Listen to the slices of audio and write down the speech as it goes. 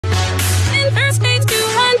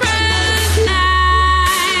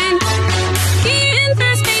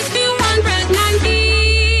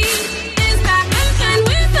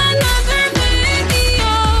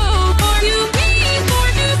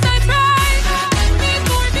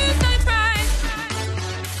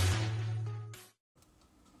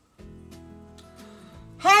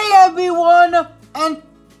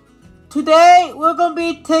today we're going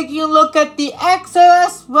to be taking a look at the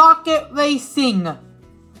XRS Rocket Racing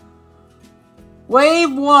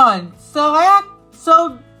Wave 1.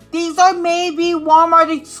 So these are maybe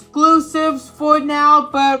Walmart exclusives for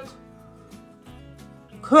now, but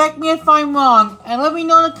correct me if I'm wrong. And let me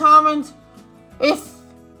know in the comments if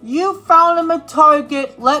you found them at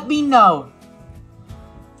Target, let me know.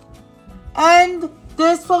 And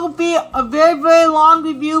this will be a very long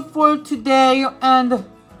review for today, and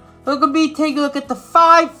we're going to be taking a look at the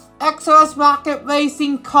 5 XRS Rocket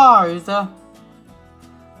Racing cars.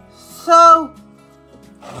 So,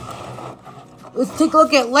 let's take a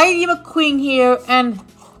look at Lady McQueen here, and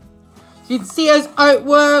you can see his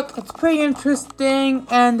artwork. It's pretty interesting,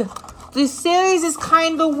 and this series is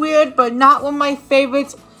kind of weird, but not one of my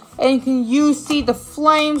favorites. And you see the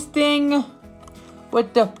flames thing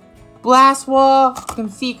with the blast wall. You can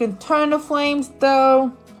see you can turn the flames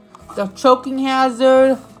though. The choking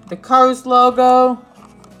hazard, the Cruz logo.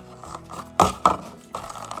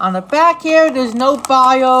 On the back here, there's no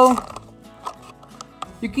bio.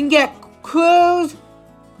 You can get Cruz,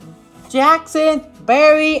 Jackson,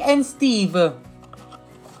 Barry, and Steve. And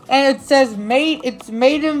it says it's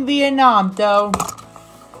made in Vietnam though.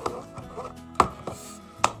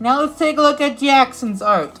 Now let's take a look at Jackson's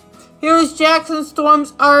art. Here is Jackson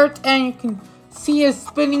Storm's art, and you can see his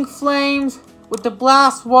spinning flames with the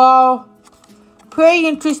blast wall. Pretty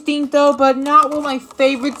interesting though, but not one of my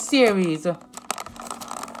favorite series.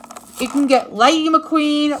 You can get Lady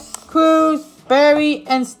McQueen, Cruz, Barry,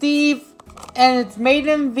 and Steve, and it's made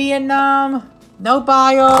in Vietnam. No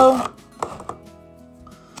bio.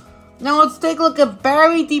 Now let's take a look at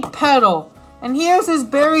Barry the Pedal. And here's his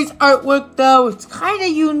Barry's artwork though. It's kind of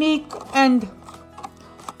unique, and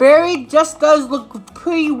Barry just does look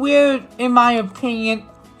pretty weird in my opinion.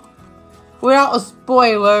 Without a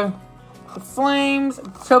spoiler. The flames,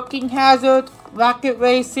 choking hazard, rocket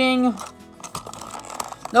racing.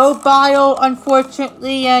 No bio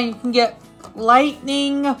unfortunately, and you can get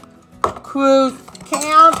Lightning, Cruz,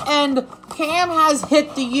 Cam, and Cam has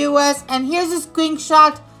hit the US, and here's a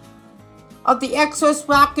screenshot of the XRS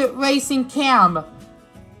Rocket Racing Cam.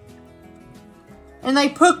 And I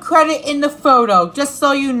put credit in the photo, just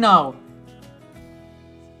so you know.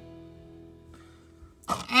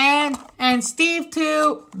 And Steve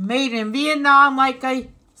too, made in Vietnam, like I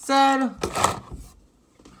said.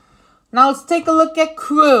 Now let's take a look at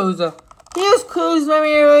Cruz. Here's Cruz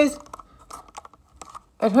Ramirez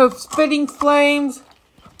and her spitting flames,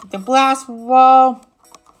 the blast wall,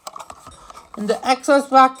 and the XRS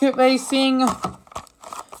Rocket Racing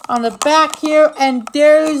on the back here, and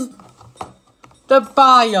there's the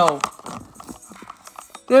bio.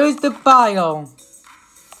 There's the bio.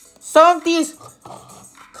 Some of these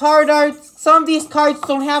cards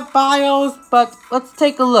don't have bios, but let's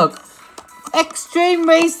take a look. Extreme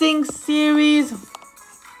Racing Series.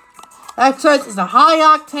 XRS is a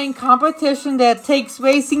high-octane competition that takes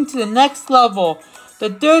racing to the next level. The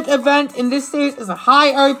third event in this series is a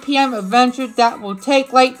high RPM adventure that will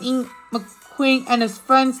take Lightning McQueen and his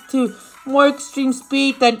friends to more extreme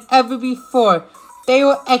speed than ever before. They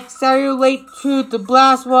will accelerate through the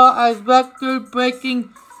blast wall as record-breaking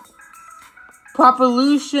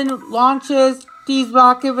propulsion launches these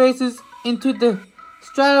rocket racers into the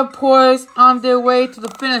stratosphere on their way to the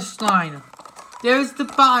finish line. There's the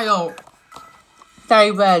bio that I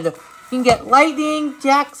read. You can get Lightning,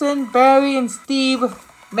 Jackson, Barry, and Steve,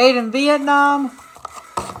 made in Vietnam.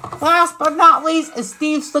 Last but not least is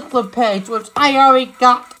Steve's Slickler page, which I already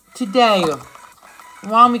got today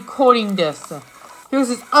while I'm recording this. Here's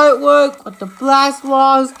his artwork with the blast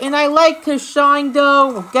walls, and I like his shine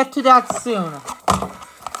though. We'll get to that soon.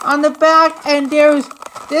 On the back, and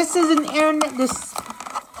this is an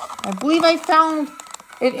I believe I found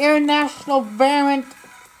an international variant.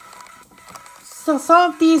 So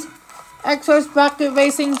some of these XRS Rocket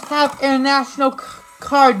Racing have international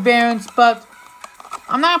card variants, but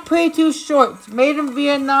I'm not pretty too sure. It's made in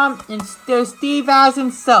Vietnam, and there's Steve as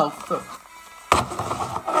himself.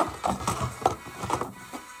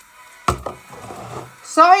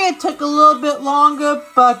 Sorry it took a little bit longer,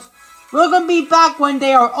 but we're going to be back when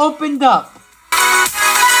they are opened up.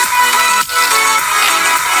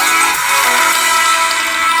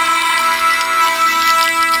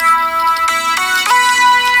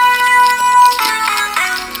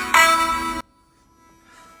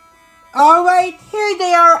 Alright, here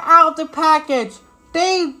they are out of the package.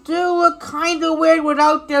 They do look kind of weird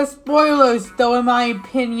without their spoilers, though, in my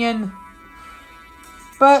opinion.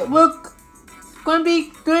 But we're going to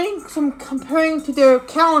be doing some comparing to their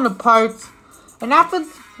counterparts. And after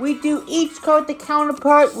we do each card the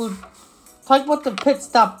counterpart, we'll talk about the pit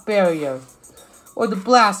stop barrier. Or the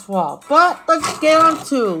blast wall. But let's get on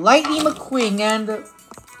to Lightning McQueen. And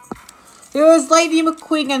there is Lightning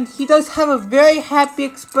McQueen, and he does have a very happy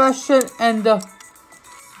expression. And the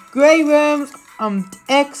gray rims,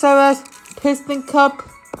 XRS piston cup,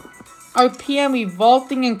 RPM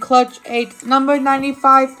revolting and clutch 8, number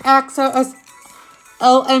 95, XRS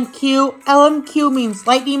LMQ. LMQ means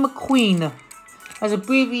Lightning McQueen as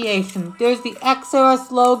abbreviation. There's the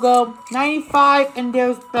XRS logo, 95, and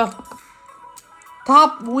there's the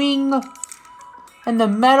top wing and the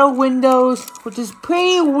metal windows, which is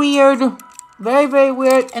pretty weird. Very, very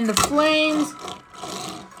weird. And the flames,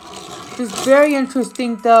 which is very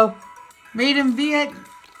interesting though. Made in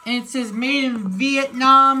and it says made in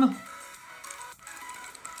Vietnam.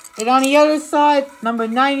 And on the other side, number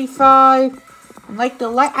 95. I like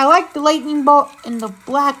the lightning bolt and the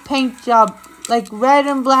black paint job, like red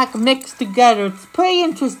and black mixed together. It's pretty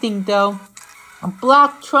interesting though. A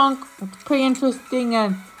black trunk, it's pretty interesting,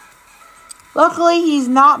 and luckily he's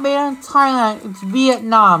not made in Thailand, it's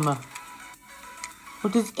Vietnam.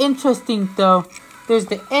 Which is interesting though. There's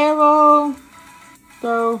the arrow,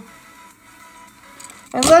 though.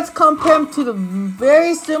 And let's compare him to the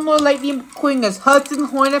very similar Lightning McQueen as Hudson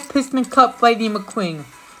Hornet Piston Cup Lightning McQueen.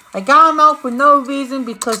 I got them out for no reason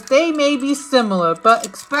because they may be similar, but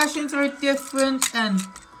expressions are different and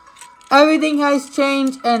everything has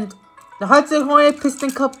changed. And the Hudson Hornet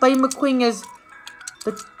Piston Cup Lightning McQueen is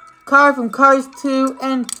the car from Cars 2,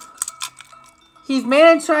 and he's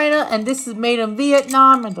made in China, and this is made in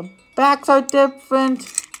Vietnam, and the backs are different.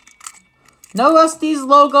 No Rusty's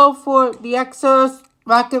logo for the XRS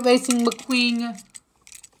Rocket Racing McQueen.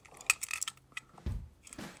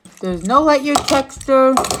 There's no light year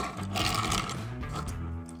texture.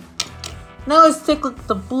 Now let's take a look at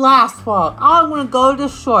the blast wall. I'm going to go to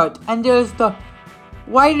short, and there's the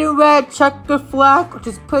white and red checker flag, which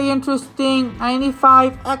is pretty interesting.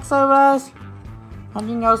 95 XRS.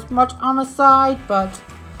 Nothing else much on the side, but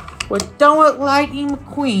we're done with Lightning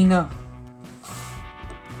McQueen.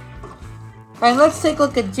 And let's take a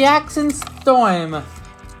look at Jackson Storm.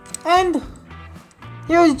 And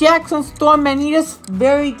here's Jackson Storm, and he has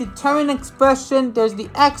very determined expression. There's the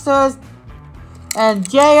XRS, and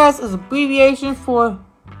JS is abbreviation for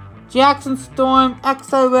Jackson Storm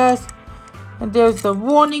XRS. And there's the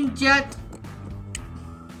warning jet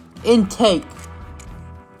intake.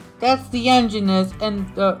 That's the engine is.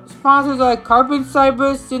 And the sponsors are Carbon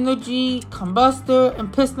Cyber, Synergy, Combustor,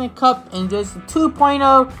 and Piston Cup. And there's the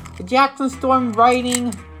 2.0, the Jackson Storm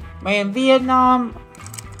writing, made in Vietnam.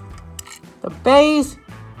 The base,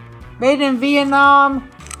 made in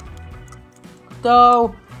Vietnam,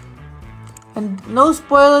 though. And no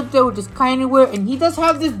spoiler though, which is kind of weird. And he does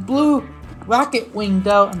have this blue rocket wing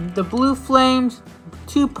though, and the blue flames,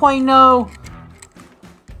 2.0.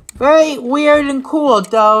 Very weird and cool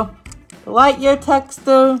though. The light year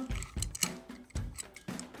texture.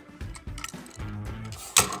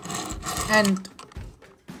 And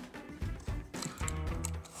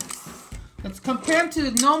let's compare him to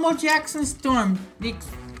the normal Jackson Storm. The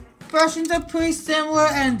expressions are pretty similar,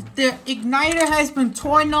 and the igniter has been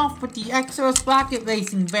torn off with the XRS Rocket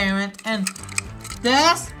Racing variant, and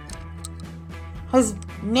this has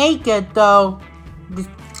naked though. It's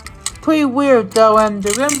pretty weird though, and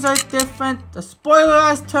the rims are different. The spoiler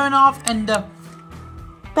has turned off, and the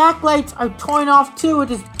backlights are torn off too,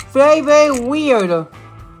 which is very, very weird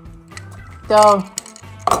though.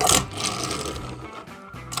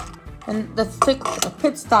 And let's take a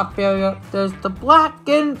pit stop area. There's the black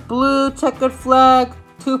and blue checkered flag,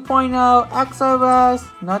 2.0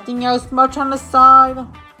 XRS, nothing else much on the side.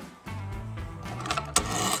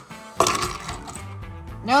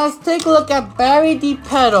 Now let's take a look at Barry D.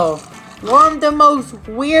 Pedal. One of the most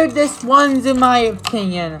weirdest ones in my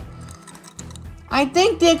opinion. I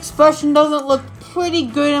think the expression doesn't look pretty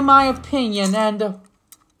good in my opinion, and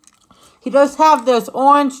he does have this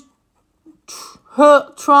orange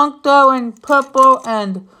trunk though, and purple,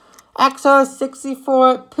 and XR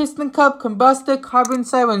 64 piston cup, combustor, carbon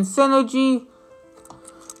cyber, and synergy.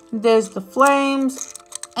 There's the flames,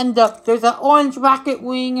 and there's an orange rocket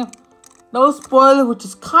wing. No spoiler, which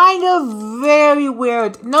is kind of very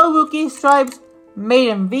weird. No rookie stripes, made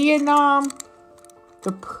in Vietnam.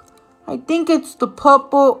 I think it's the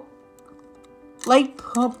purple, light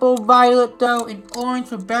purple, violet though, and orange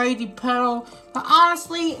for Barry D. Pedal. But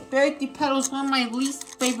honestly, Barry D. Pedal is one of my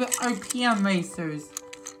least favorite RPM racers.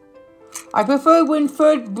 I prefer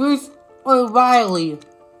Winford, Bruce, or Riley.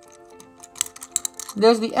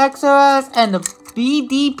 There's the XRS, and the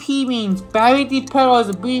BDP means Barry D. Pedal as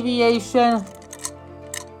abbreviation.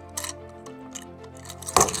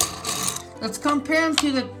 Let's compare them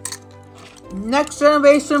to the next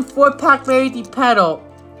generation 4-pack variety pedal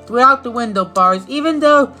throughout the window bars. Even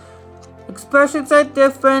though expressions are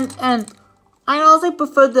different, and I honestly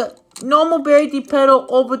prefer the normal variety pedal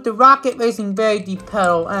over the Rocket Racing variety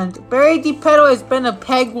pedal. And variety pedal has been a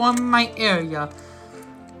peg one in my area.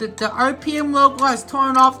 The RPM logo has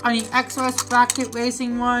torn off on the XRS Rocket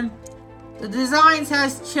Racing one. The designs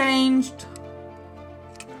has changed.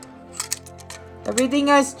 Everything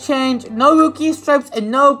has changed. No rookie stripes and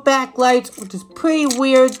no backlights, which is pretty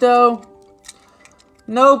weird though.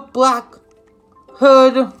 No black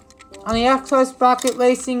hood on the XRS Rocket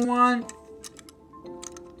Racing one.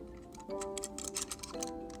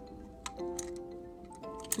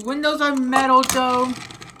 The windows are metal though.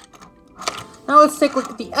 Now let's take a look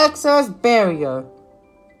at the XRS barrier.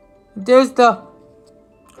 There's the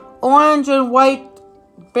orange and white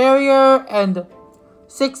barrier and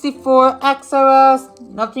 64 XRS.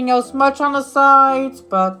 Nothing else much on the sides,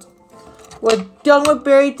 but we're done with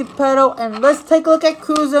variety pedal, and let's take a look at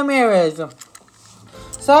Cruz Ramirez.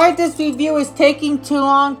 Sorry this review is taking too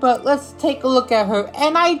long, but let's take a look at her.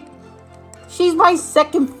 And she's my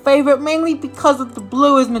second favorite, mainly because of the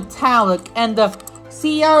blue is metallic, and the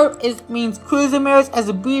CR means Cruz Ramirez as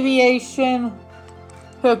abbreviation.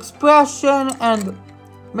 Her expression and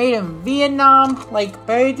made in Vietnam, like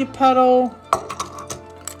variety pedal.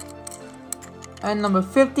 And number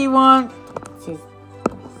 51, which is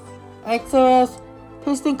XRS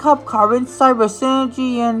piston cup, carbon cyber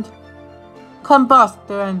synergy, and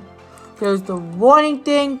combustor. And there's the warning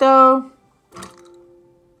thing though.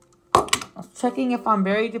 I was checking if I'm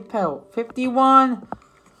variety pedal. 51,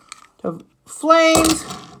 the flames,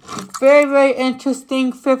 very, very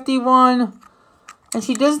interesting. 51, and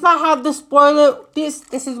she does not have the spoiler.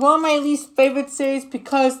 This is one of my least favorite series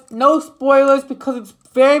because no spoilers, because it's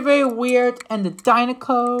very, very weird. And the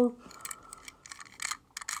Dynaco,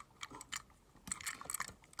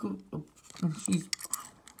 and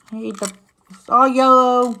it's all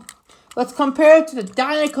yellow. Let's compare it to the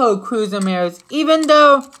Dynaco Cruz Ramirez. Even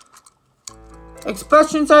though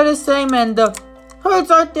expressions are the same and the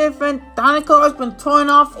hoods are different, Dynaco has been torn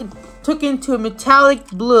off and took into a metallic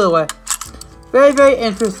blue. Very, very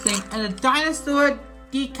interesting. And the dinosaur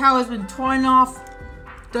decal has been torn off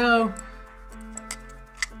though.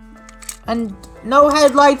 And no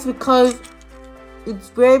headlights because it's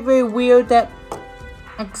very, very weird that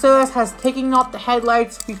XRS has taken off the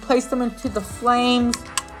headlights, replaced them into the flames.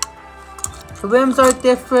 The rims are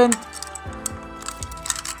different.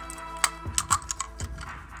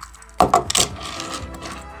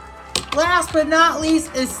 Last but not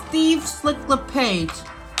least is Steve Slick LePage.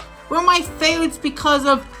 One of my favorites because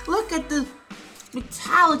of, look at the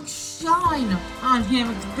metallic shine on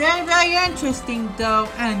him. It's very, very interesting though,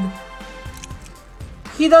 and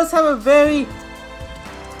he does have a very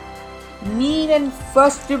mean and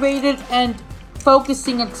frustrated and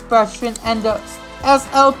focusing expression, and the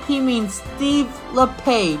SLP means Steve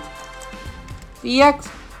LePage. The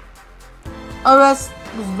XRS was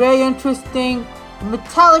very interesting.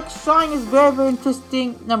 Metallic shine is very, very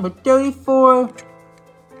interesting. Number 34.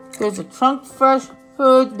 There's a trunk fresh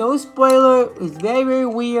hood, no spoiler. It's very, very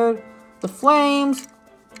weird. The flames,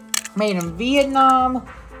 made in Vietnam.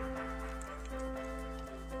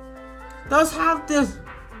 Does have this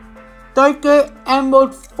darker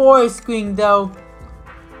emerald forest screen though.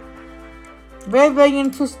 Very, very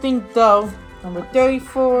interesting though. Number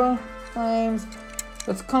 34 flames.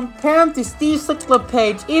 Let's compare him to Steve Slick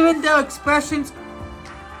LePage. Even though expressions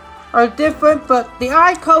are different, but the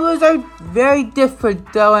eye colors are very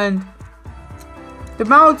different though, and the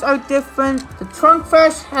mounts are different. The trunk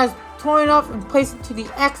fresh has torn off and placed into the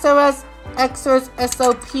XRS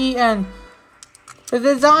SLP, and the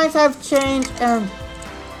designs have changed, and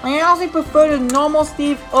I honestly prefer the normal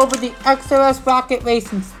Steve over the XRS Rocket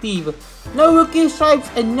Racing Steve. No rookie stripes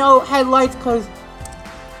and no headlights because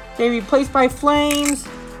they're replaced by flames.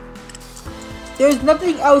 There's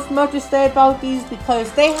nothing else much to say about these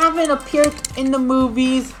because they haven't appeared in the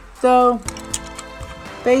movies. So,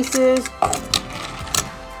 bases.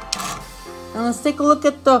 And let's take a look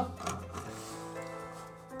at the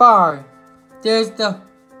bar. There's the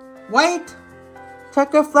white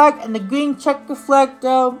checker flag and the green checker flag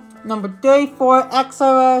though. Number 34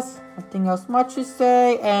 XRS. Nothing else much to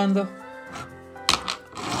say. And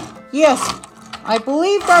yes, I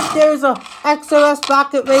believe that there's a XRS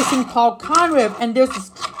Rocket Racing called Conrib, and there's a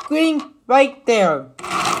screen right there.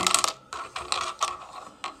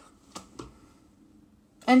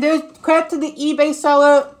 And there's credit to the eBay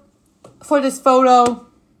seller for this photo.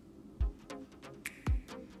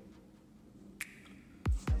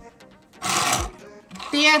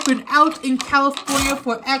 They have been out in California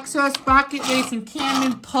for XRS Rocket Racing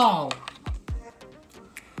Cameron Paul.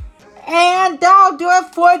 And that'll do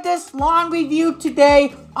it for this long review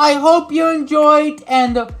today. I hope you enjoyed,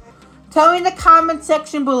 and tell me in the comment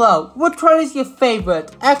section below, which one is your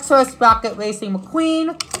favorite? XRS Rocket Racing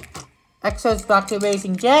McQueen, XRS Rocket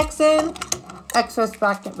Racing Jackson, XRS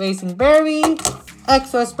Rocket Racing Barry,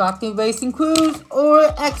 XRS Rocket Racing Cruz, or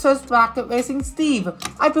XRS Rocket Racing Steve.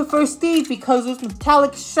 I prefer Steve because of his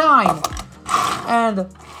metallic shine. And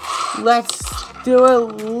let's do a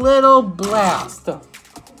little blast.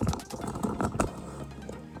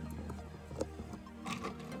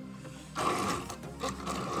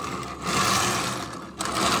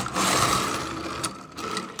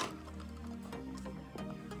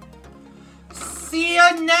 See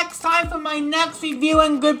you next time for my next review,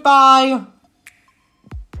 and goodbye.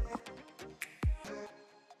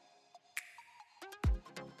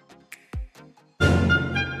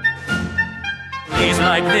 Please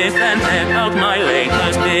like this and check out my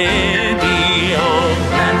latest video.